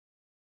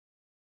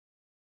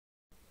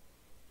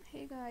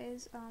Hey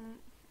guys,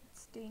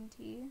 it's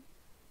Dainty.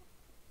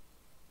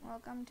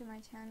 Welcome to my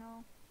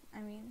channel.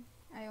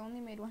 I only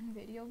made one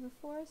video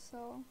before,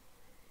 so,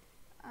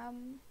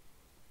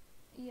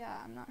 yeah,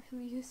 I'm not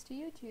really used to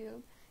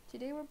YouTube.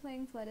 Today we're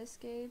playing Flood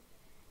Escape,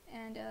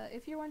 and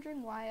if you're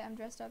wondering why I'm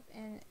dressed up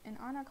in an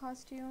Anna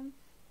costume,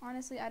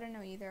 honestly, I don't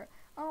know either.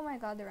 Oh my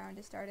god, the round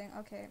is starting.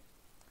 Okay.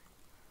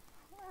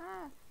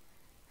 Ah!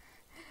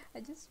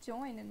 I just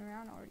joined and the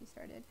round already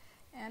started.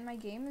 And my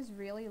game is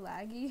really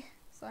laggy,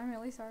 so I'm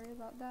really sorry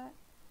about that.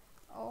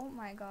 Oh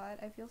my god,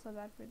 I feel so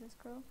bad for this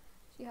girl.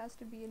 She has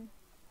to be in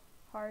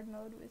hard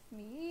mode with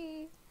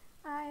me.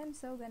 I am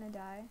so gonna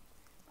die.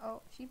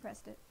 Oh, she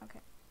pressed it. Okay.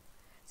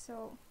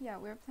 So, yeah,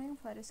 we're playing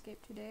Flood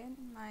Escape today.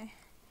 My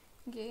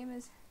game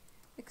is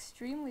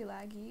extremely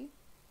laggy.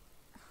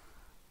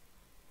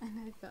 And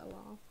I fell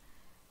off.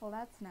 Well,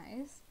 that's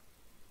nice.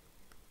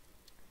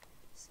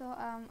 So,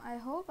 I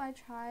hope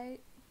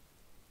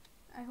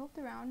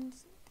the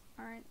rounds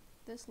aren't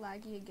this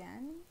laggy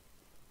again.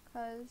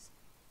 Cause,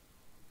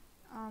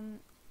 I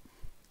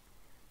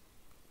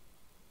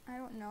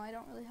don't know, I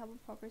don't really have a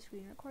proper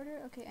screen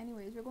recorder. Okay,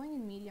 anyways, we're going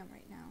in medium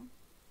right now.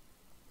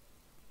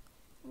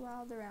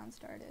 While the round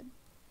started.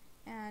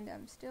 And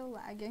I'm still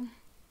lagging.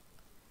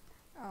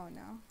 Oh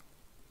no.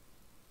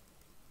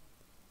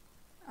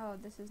 Oh,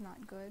 this is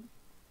not good.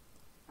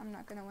 I'm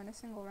not gonna win a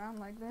single round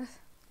like this.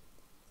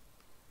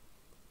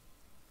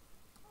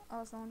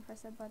 Oh, someone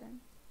pressed that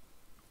button.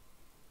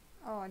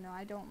 Oh no,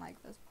 I don't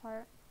like this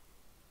part.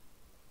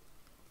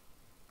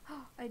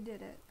 Oh, I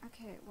did it.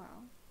 Okay,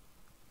 wow.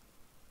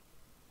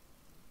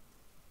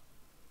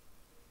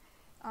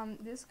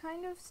 This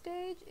kind of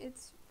stage,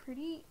 it's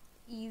pretty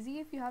easy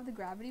if you have the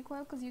gravity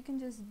coil, because you can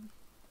just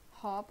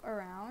hop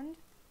around.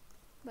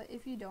 But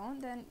if you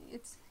don't, then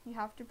you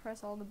have to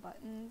press all the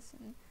buttons,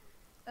 and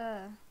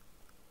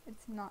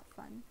it's not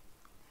fun.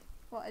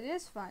 Well, it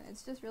is fun,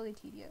 it's just really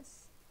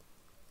tedious,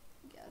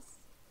 I guess.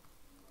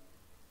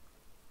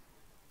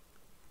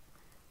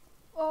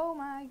 Oh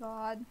my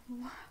god.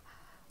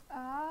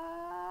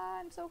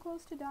 I'm so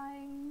close to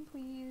dying.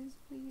 Please,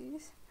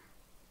 please.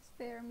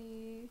 Spare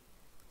me.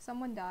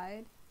 Someone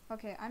died.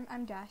 Okay,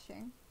 I'm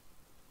dashing.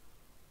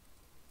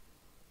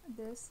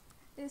 This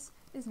is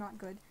not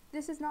good.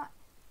 This is not...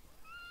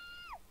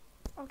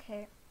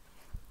 Okay.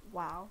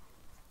 Wow.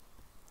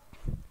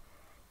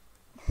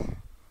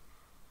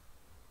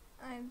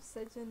 I'm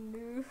such a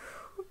noob.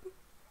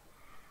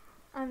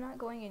 I'm not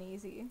going in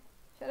easy.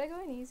 Should I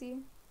go in easy?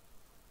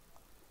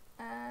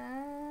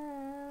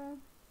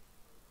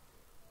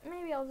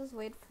 Maybe I'll just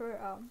wait for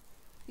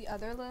the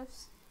other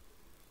lifts.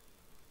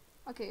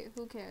 Okay,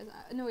 who cares?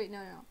 No wait,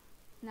 no.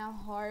 Now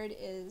hard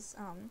is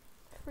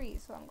free,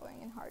 so I'm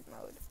going in hard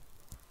mode.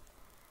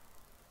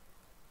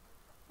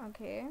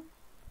 Okay,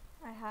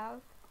 I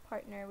have a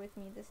partner with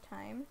me this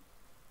time.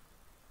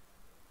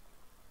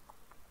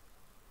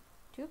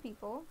 2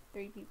 people,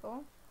 3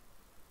 people,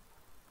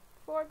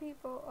 4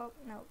 people, oh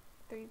no,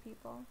 3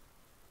 people,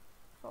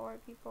 4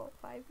 people,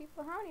 5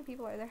 people, how many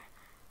people are there?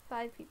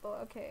 5 people,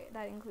 okay,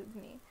 that includes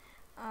me.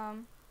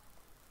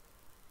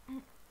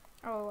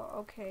 Oh,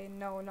 okay,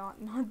 no, not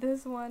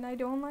this one, I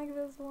don't like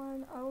this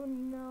one, oh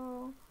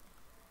no,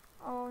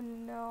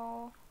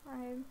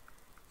 I'm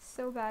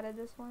so bad at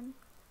this one.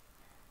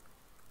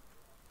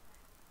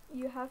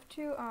 You have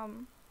to,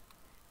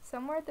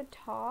 somewhere at the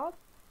top,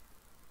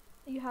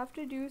 you have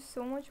to do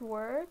so much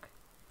work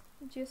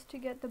just to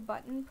get the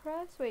button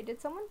pressed. Wait,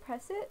 did someone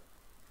press it?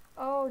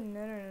 Oh,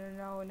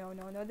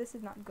 no, this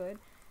is not good.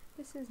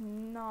 This is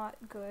not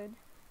good.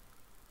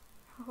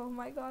 Oh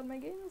my god, my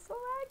game is so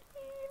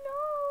laggy,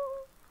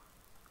 no!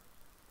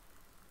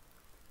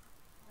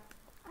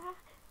 Ah.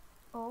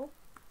 Oh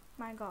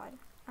my god,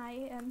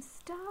 I am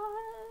stuck!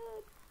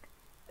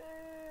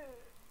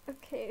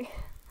 Okay.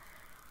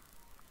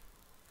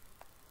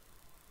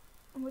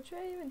 What should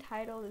I even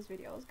title this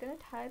video? I was gonna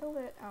title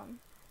it,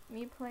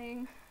 me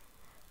playing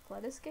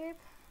Flood Escape.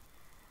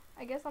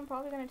 I guess I'm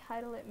probably gonna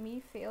title it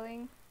me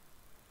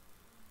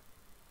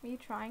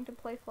trying to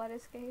play Flood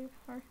Escape,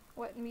 or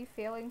me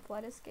failing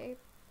Flood Escape.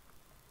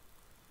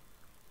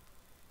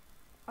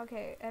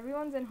 Okay,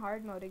 everyone's in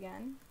hard mode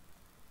again.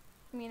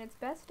 I mean, it's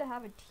best to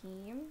have a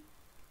team.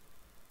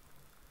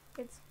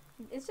 It's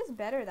just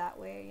better that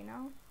way, you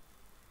know?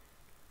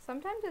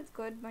 Sometimes it's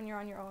good when you're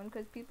on your own,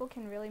 because people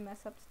can really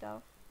mess up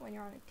stuff when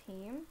you're on a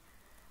team.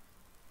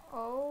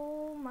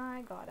 Oh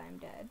my god, I'm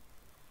dead.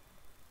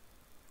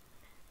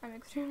 I'm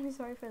extremely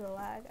sorry for the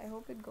lag. I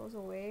hope it goes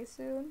away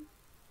soon.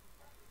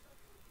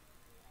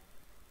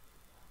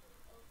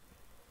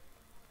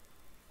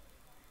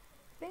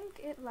 I think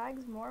it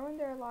lags more when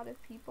there are a lot of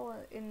people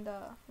in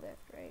the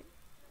lift, right?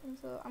 And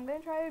so I'm gonna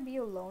try to be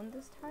alone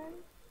this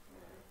time.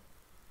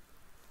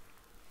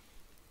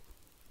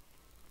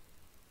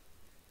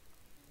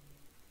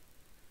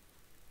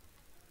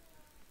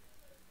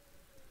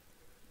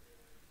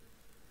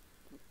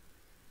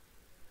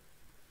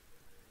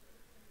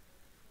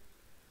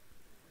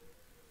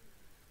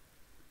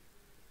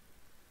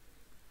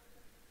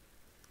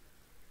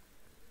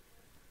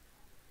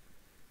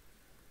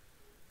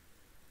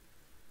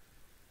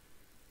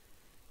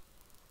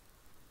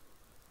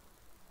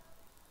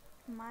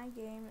 my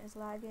game is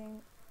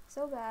lagging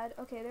so bad.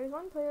 Okay, there's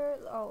one player.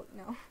 Oh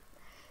no.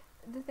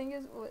 The thing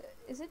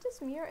is it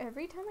just me, or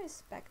every time I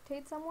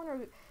spectate someone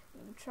or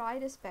try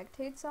to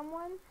spectate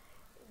someone,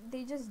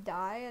 they just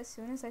die as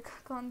soon as I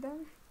click on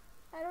them?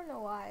 I don't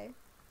know why.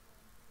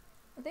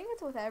 I think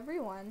it's with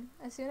everyone.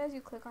 As soon as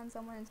you click on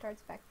someone and start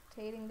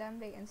spectating them,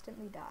 they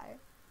instantly die.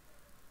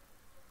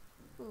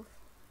 Oof.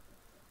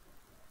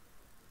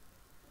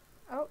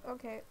 Oh,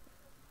 okay.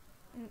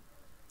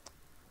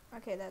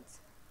 Okay, that's...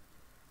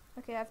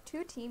 Okay, I have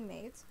 2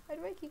 teammates. Why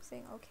do I keep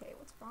saying okay?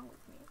 What's wrong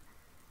with me?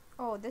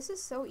 Oh, this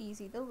is so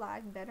easy. The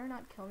lag better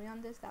not kill me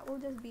on this. That will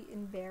just be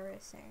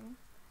embarrassing.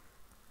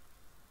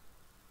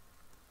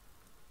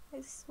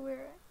 I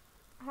swear.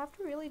 I have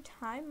to really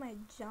time my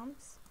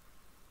jumps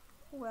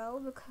well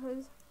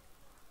because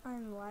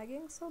I'm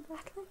lagging so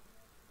badly.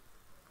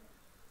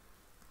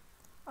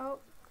 Oh,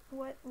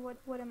 what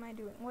am I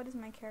doing? What is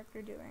my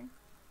character doing?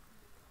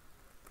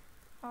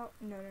 Oh,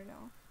 no.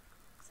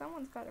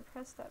 Someone's got to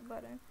press that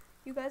button.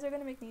 You guys are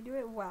going to make me do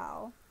it?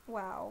 Wow.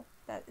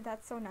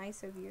 That's so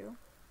nice of you.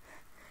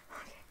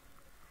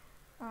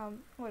 Okay.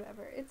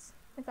 Whatever. It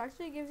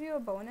actually gives you a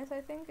bonus,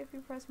 I think, if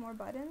you press more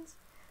buttons.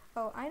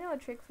 Oh, I know a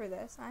trick for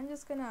this. I'm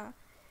just gonna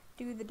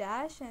do the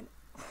dash and...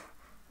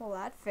 well,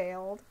 that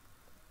failed.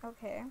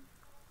 Okay.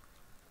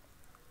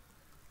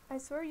 I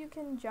swear you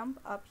can jump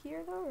up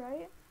here though,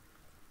 right?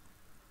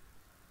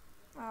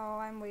 Oh,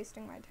 I'm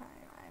wasting my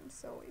time. I'm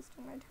so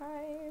wasting my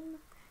time.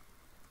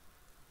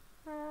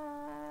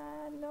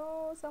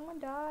 No, someone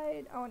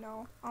died. Oh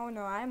no,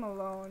 I'm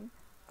alone.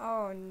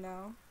 Oh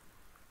no.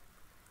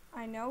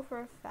 I know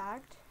for a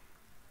fact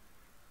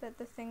that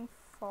the thing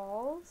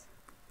falls.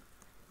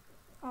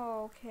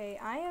 Oh, okay,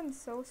 I am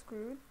so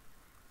screwed.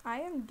 I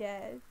am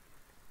dead.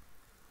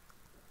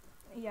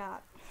 Yeah.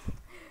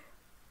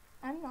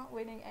 I'm not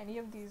winning any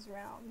of these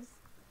rounds.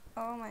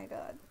 Oh my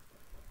god.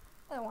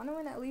 I want to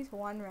win at least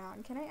 1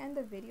 round. Can I end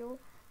the video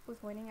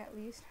with winning at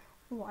least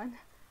 1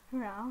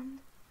 round?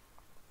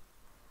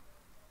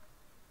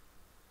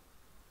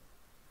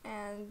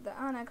 And the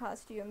Anna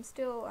costume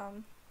still,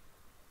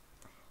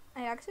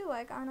 I actually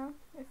like Anna.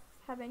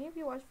 Have any of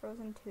you watched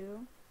Frozen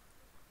 2?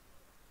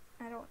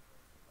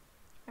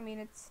 I mean,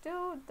 it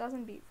still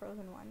doesn't beat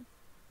Frozen 1.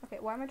 Okay,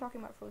 why am I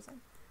talking about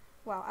Frozen?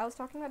 Wow, I was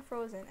talking about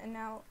Frozen, and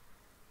now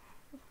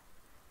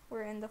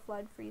we're in the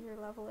Flood Freezer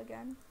level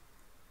again.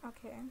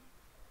 Okay.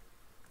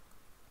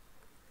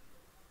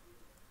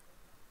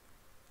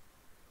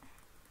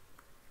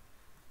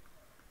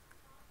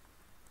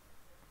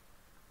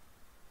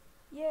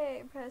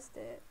 Yay, pressed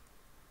it.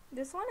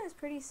 This one is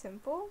pretty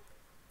simple.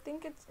 I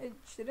think it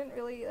shouldn't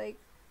really, like,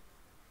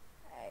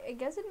 I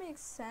guess it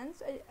makes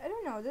sense. I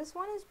don't know, this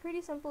one is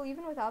pretty simple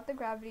even without the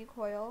gravity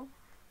coil.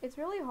 It's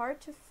really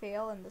hard to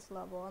fail in this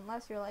level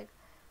unless you're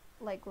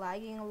like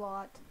lagging a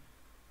lot,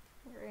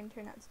 your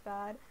internet's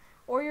bad,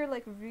 or you're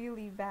like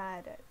really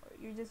bad at,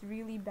 you're just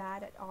really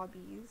bad at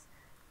obbies.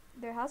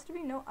 There has to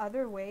be no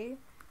other way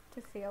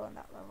to fail in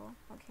that level.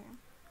 Okay.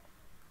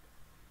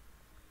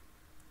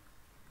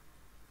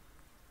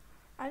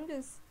 I'm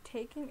just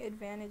taking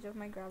advantage of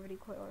my gravity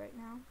coil right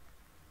now.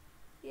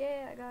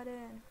 Yeah, I got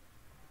in.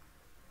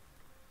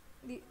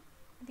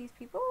 These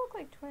people look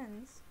like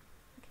twins.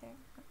 Okay.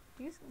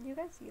 Do you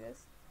guys see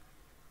this?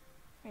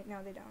 Wait,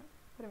 no, they don't.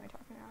 What am I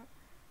talking about?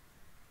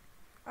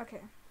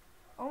 Okay.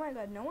 Oh my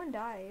god, no one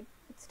died.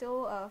 It's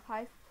still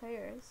 5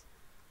 players.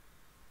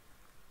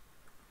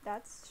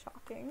 That's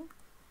shocking.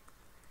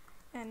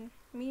 And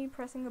me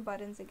pressing the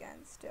buttons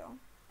again still.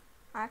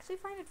 I actually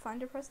find it fun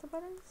to press the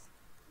buttons.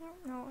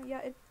 No,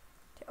 yeah,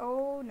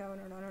 oh, no.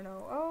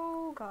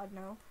 Oh, god,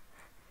 no.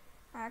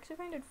 I actually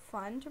find it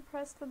fun to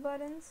press the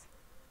buttons.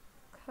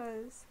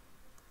 Because,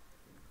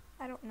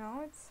 I don't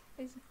know, it's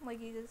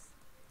like you just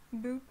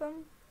boot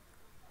them.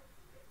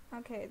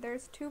 Okay,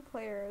 there's 2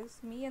 players,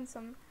 me and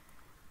some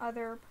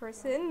other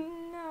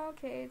person. No,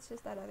 okay, it's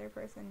just that other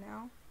person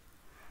now.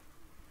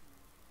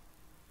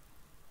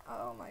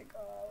 Oh my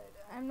god,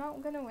 I'm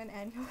not gonna win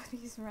any of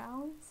these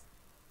rounds.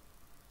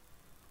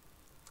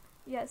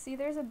 Yeah, see,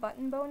 there's a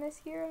button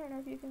bonus here. I don't know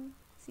if you can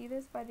see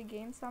this by the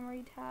game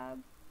summary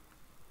tab.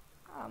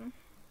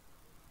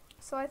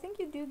 So I think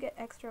you do get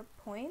extra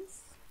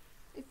points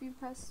if you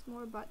press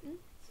more buttons.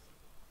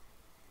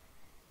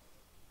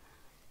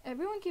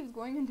 Everyone keeps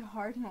going into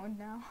hard mode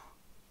now.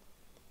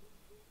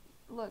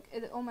 Look,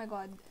 oh my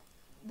god,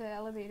 the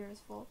elevator is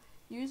full.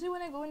 Usually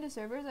when I go into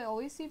servers, I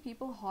always see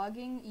people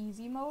hogging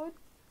easy mode.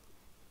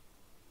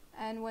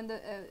 And when the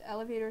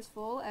elevator is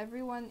full,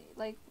 everyone,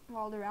 like,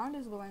 while the round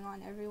is going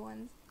on,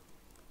 everyone's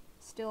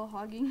still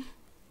hogging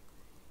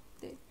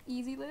the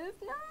easy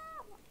lift. No!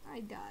 I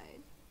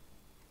died.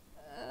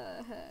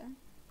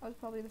 I was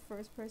probably the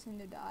first person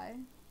to die.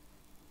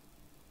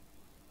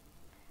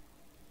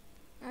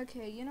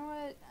 Okay, you know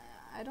what?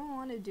 I don't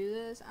want to do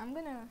this. I'm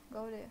gonna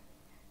go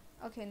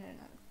to... Okay, no.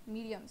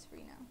 Medium's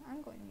free now.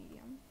 I'm going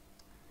medium.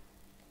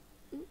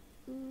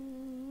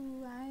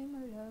 Ooh, I'm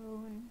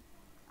alone.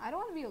 I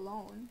don't want to be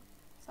alone.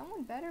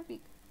 Someone better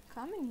be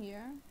coming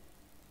here.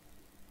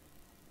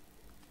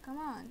 Come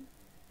on.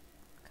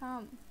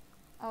 Come.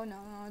 Oh no,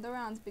 no, the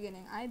round's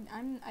beginning. I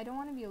don't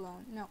want to be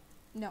alone. No,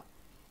 no,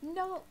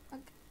 no.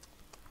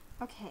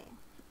 Okay.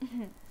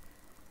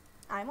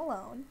 I'm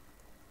alone.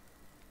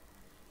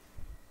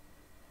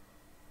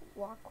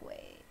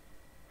 Walkway.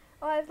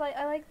 Oh,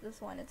 I like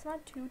this one. It's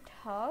not too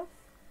tough,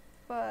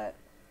 but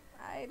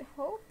I'd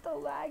hope the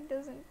lag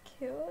doesn't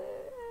kill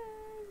it.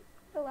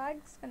 The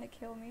lag's gonna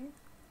kill me.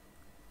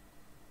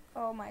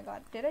 Oh my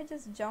god, did I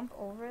just jump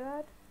over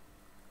that?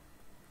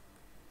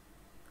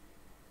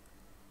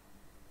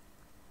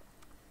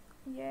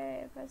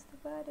 Yay, press the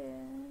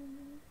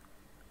button.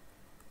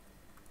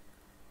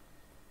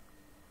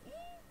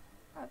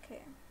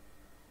 Okay.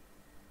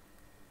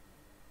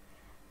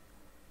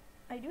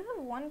 I do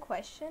have one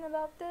question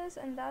about this,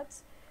 and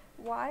that's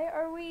why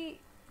are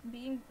we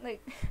being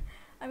like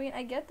I mean,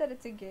 I get that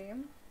it's a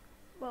game,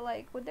 but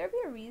like would there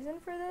be a reason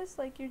for this?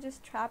 Like you're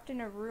just trapped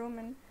in a room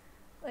and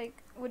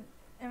like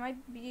am I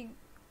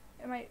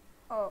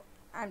oh,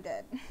 I'm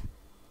dead. The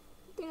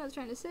thing I was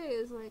trying to say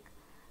is like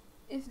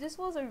if this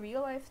was a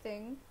real life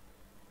thing,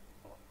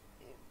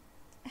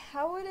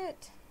 how would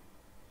it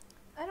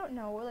I don't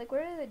know, like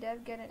where did the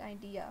dev get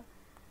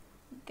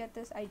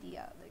this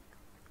idea? Like,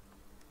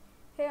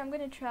 hey, I'm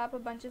gonna trap a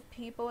bunch of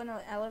people in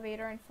an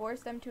elevator and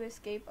force them to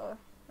escape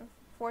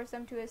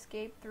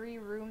 3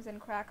 rooms and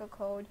crack a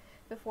code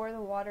before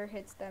the water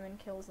hits them and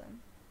kills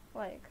them.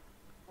 Like,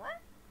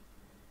 what?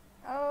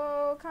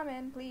 Oh, come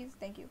in, please,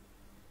 thank you.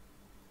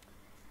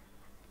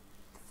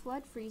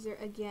 Flood freezer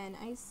again,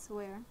 I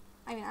swear.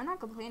 I mean, I'm not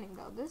complaining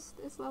though. This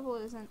level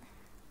isn't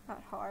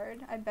that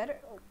hard. I better.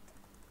 Oh,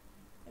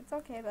 it's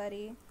okay,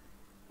 buddy.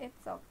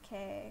 It's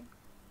okay.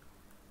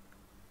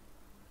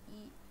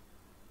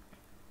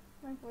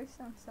 My voice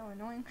sounds so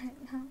annoying right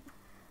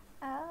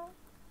now.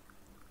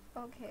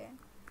 Okay.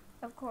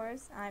 Of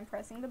course, I'm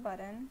pressing the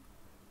button.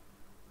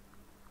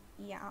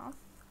 Yes.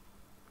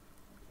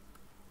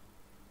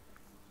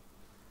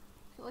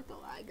 I feel like the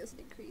lag is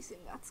decreasing.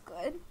 That's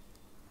good.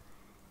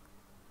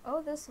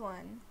 Oh, this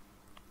one.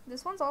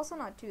 This one's also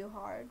not too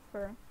hard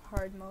for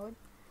hard mode.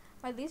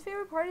 My least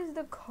favorite part is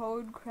the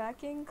code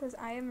cracking because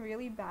I am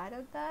really bad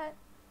at that.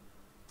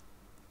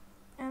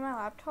 And my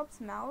laptop's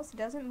mouse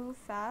doesn't move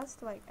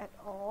fast, like, at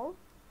all.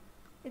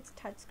 It's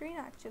touchscreen,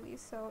 actually,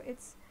 so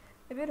it's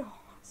a bit hard.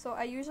 So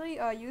I usually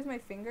use my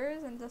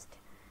fingers and just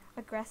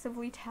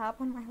aggressively tap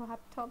on my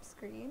laptop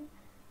screen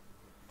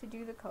to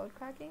do the code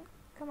cracking.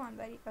 Come on,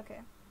 buddy.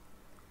 Okay.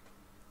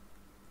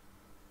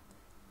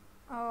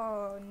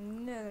 Oh,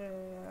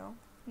 no.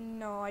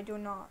 No, I do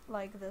not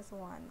like this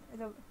one.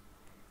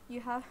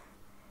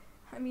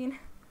 I mean,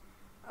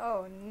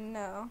 oh,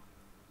 no.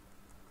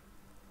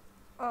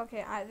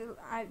 Okay,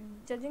 I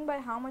judging by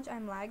how much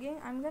I'm lagging,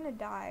 I'm gonna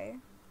die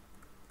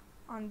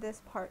on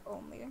this part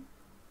only.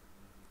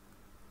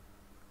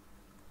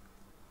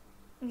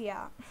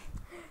 Yeah,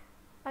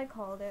 I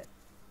called it.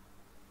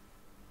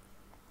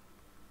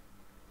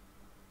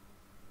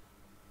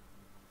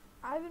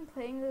 I've been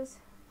playing this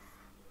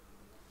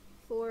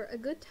for a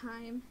good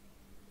time,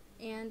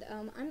 and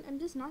I'm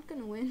just not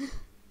gonna win.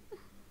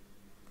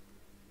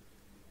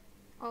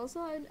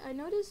 Also, I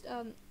noticed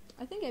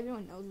I think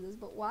everyone knows this,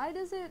 but why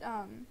does it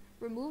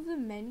remove the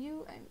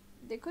menu? And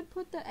they could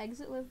put the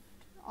exit lift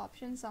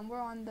option somewhere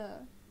on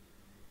the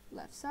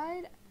left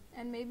side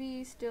and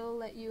maybe still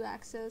let you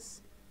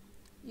access,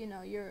 you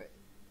know, your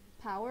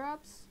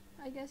power-ups,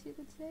 I guess you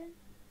could say,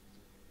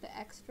 the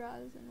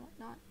extras and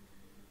whatnot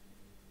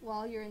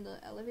while you're in the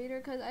elevator,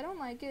 because I don't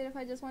like it if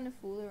I just want to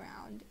fool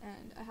around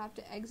and I have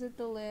to exit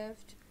the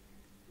lift,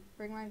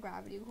 bring my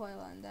gravity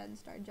coil, and then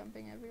start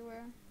jumping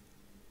everywhere.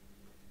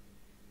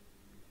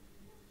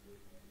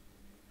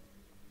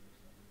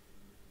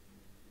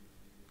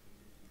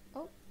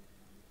 Oh,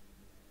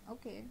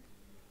 okay.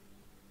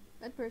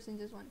 That person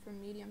just went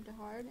from medium to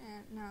hard,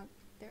 and now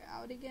they're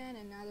out again,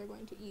 and now they're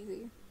going to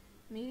easy.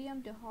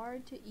 Medium to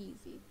hard to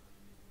easy.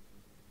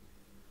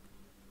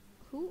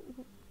 Who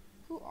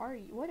are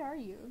you? What are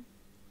you?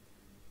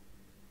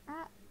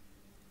 Ah,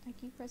 I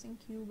keep pressing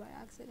Q by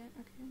accident.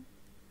 Okay.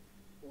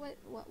 What,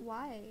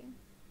 why?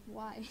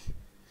 Why?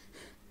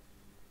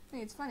 I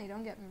mean, it's funny,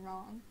 don't get me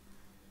wrong.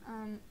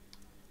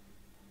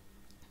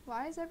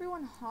 Why is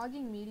everyone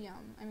hogging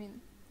medium? I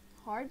mean,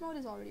 hard mode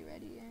is already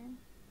ready,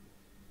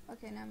 eh?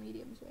 Okay, now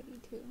medium's ready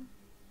too.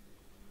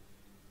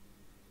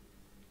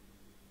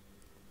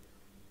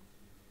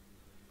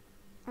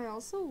 I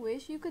also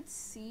wish you could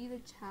see the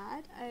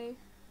chat.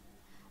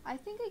 I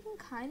think I can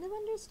kind of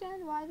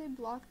understand why they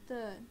blocked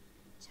the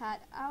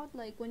chat out.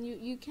 Like, when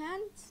you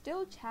can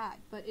still chat,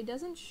 but it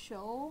doesn't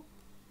show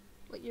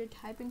what you're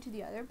typing to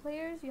the other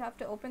players. You have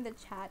to open the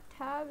chat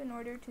tab in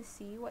order to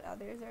see what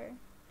others are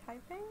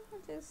typing,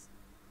 which is,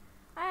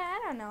 I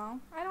don't know.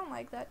 I don't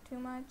like that too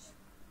much.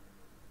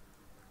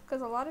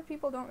 Because a lot of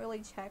people don't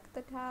really check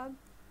the tab,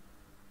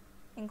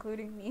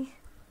 including me.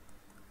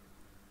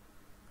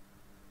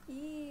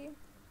 Eee.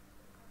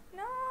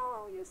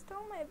 No, you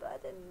stole my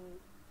button.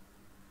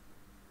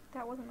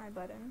 That wasn't my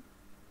button.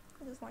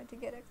 I just wanted to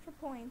get extra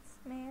points,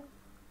 man.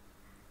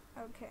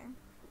 Okay.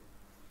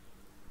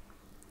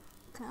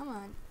 Come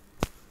on.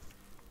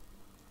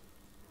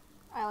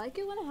 I like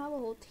it when I have a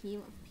whole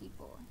team of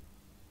people.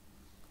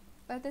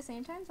 But at the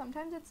same time,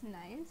 sometimes it's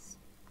nice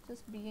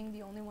just being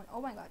the only one.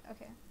 Oh my god,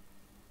 okay.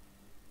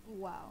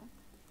 Wow.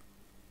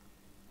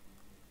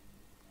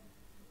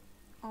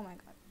 Oh my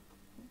god.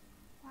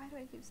 Why do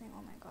I keep saying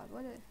oh my god?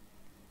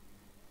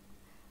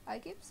 I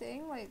keep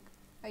saying, like,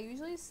 I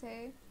usually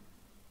say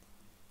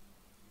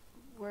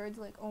words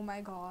like oh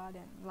my god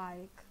and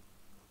like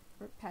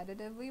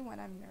repetitively when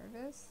I'm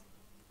nervous.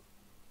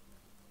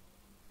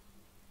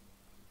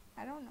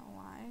 I don't know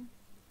why.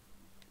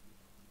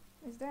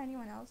 Is there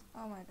anyone else?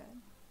 Oh my god.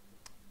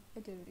 I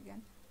did it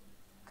again.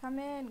 Come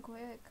in,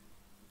 quick.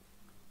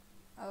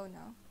 Oh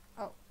no.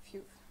 Oh,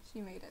 phew.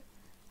 She made it.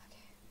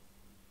 Okay.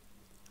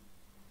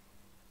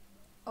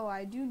 Oh,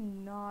 I do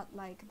not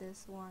like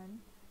this one.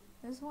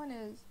 This one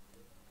is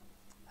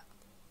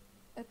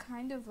a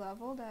kind of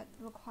level that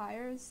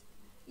requires,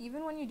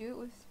 even when you do it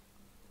with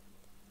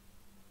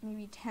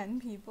maybe 10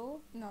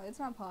 people, no, it's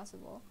not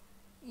possible.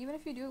 Even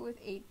if you do it with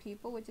 8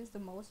 people, which is the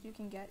most you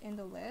can get in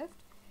the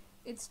lift,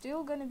 it's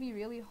still gonna be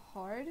really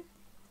hard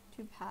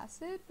to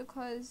pass it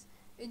because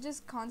it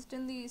just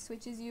constantly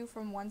switches you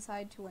from one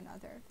side to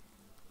another.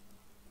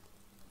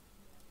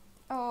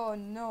 Oh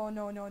no,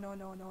 no, no, no,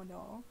 no, no,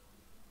 no.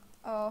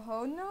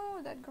 Oh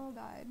no, that girl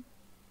died.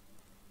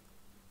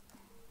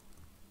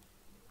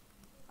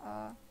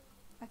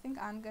 I think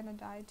I'm gonna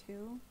die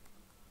too.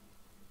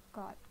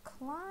 God,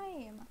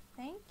 climb!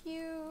 Thank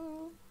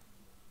you!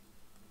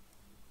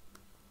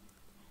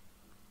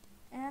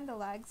 And the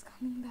lag's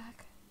coming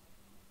back.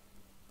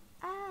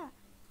 Ah!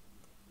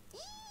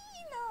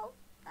 Eee, no!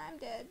 I'm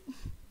dead.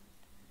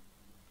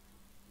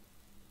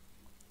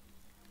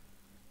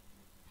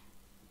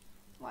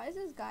 Why does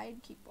this guy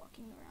keep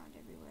walking around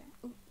everywhere?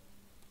 Ooh,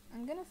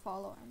 I'm gonna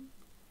follow him.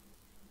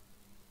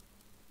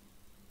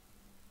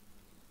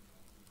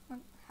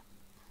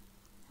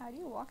 How do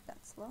you walk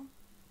that slow?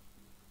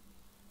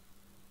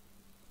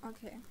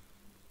 Okay.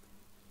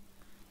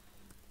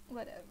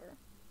 Whatever.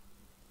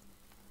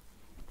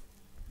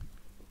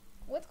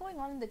 What's going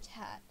on in the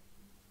chat?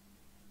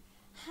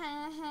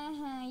 Ha ha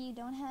ha, you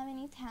don't have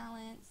any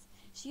talents.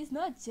 She's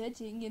not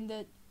judging in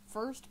the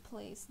first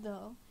place,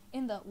 though.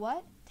 In the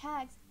what?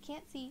 Tags.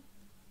 Can't see.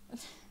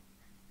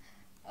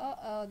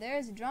 Uh-oh,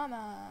 there's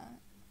drama.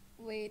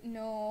 Wait,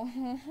 no.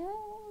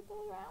 The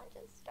round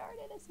just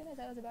started as soon as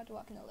I was about to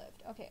walk in the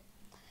lift. Okay.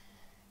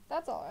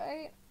 That's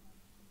alright.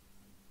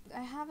 I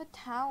have a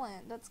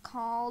talent that's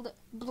called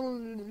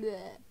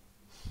bleh.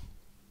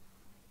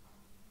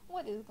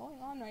 What is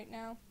going on right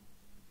now?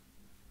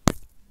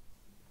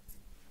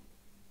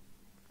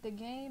 The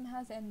game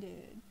has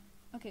ended.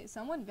 Okay,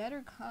 someone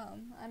better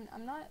come.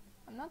 I'm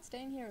not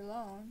staying here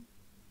alone.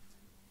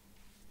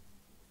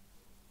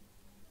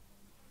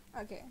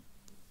 Okay.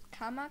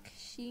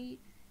 Kamakshi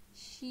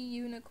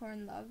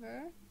Unicorn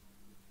Lover.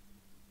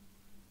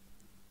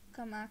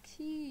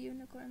 Kamakshi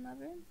Unicorn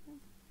Lover?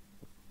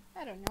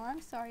 I don't know,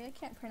 I'm sorry, I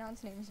can't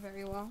pronounce names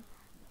very well.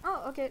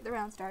 Oh, okay, the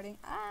round's starting.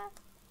 Ah!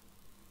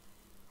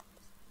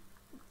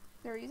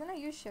 The reason I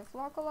use shift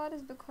lock a lot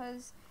is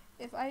because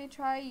if I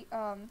try,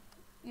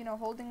 you know,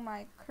 holding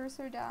my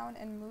cursor down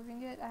and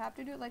moving it, I have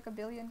to do it like a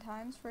billion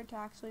times for it to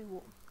actually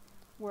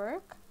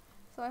work.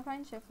 So I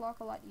find shift lock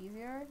a lot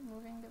easier,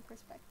 moving the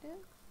perspective.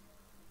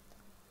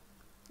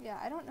 Yeah,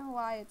 I don't know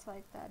why it's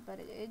like that, but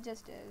it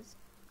just is.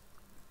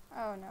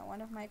 Oh no,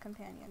 one of my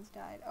companions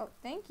died. Oh,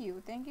 thank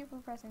you. Thank you for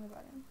pressing the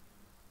button.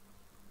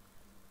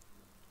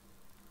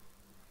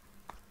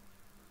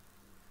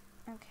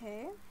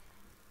 Okay.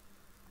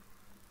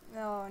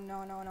 No,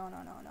 no, no, no,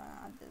 no, no, no,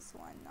 not this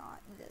one,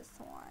 not this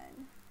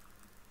one.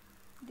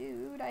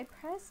 Dude, I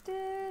pressed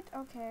it.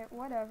 Okay,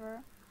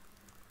 whatever.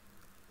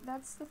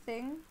 That's the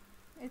thing.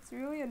 It's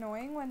really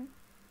annoying when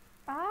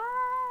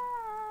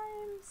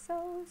I'm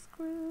so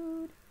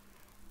screwed.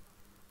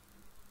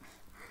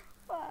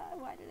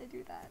 Why did I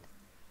do that?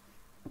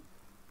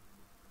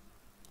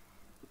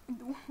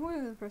 Who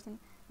is this person?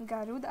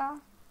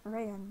 Garuda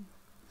Rayan.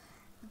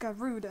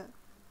 Garuda.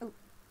 Oh.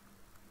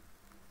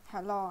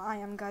 Hello, I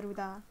am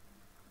Garuda.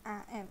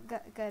 I am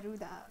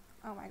Garuda.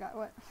 Oh my god,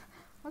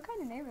 what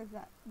kind of name is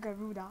that?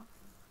 Garuda.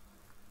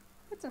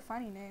 It's a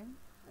funny name.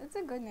 It's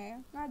a good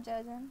name. Not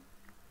judging.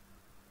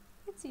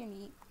 It's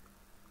unique.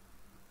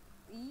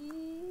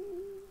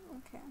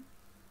 Okay.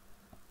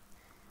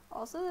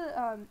 Also,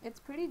 it's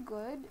pretty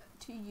good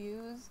to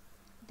use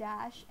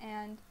dash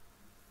and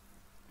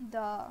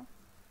the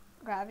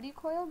gravity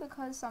coil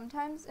because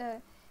sometimes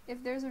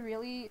if there's a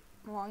really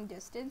long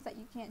distance that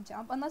you can't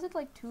jump, unless it's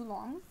like too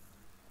long,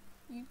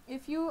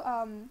 if you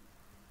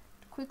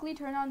quickly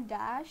turn on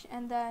dash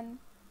and then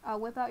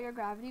whip out your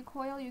gravity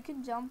coil, you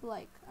can jump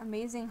like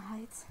amazing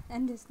heights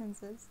and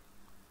distances.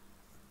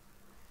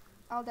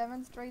 I'll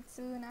demonstrate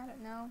soon, I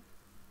don't know.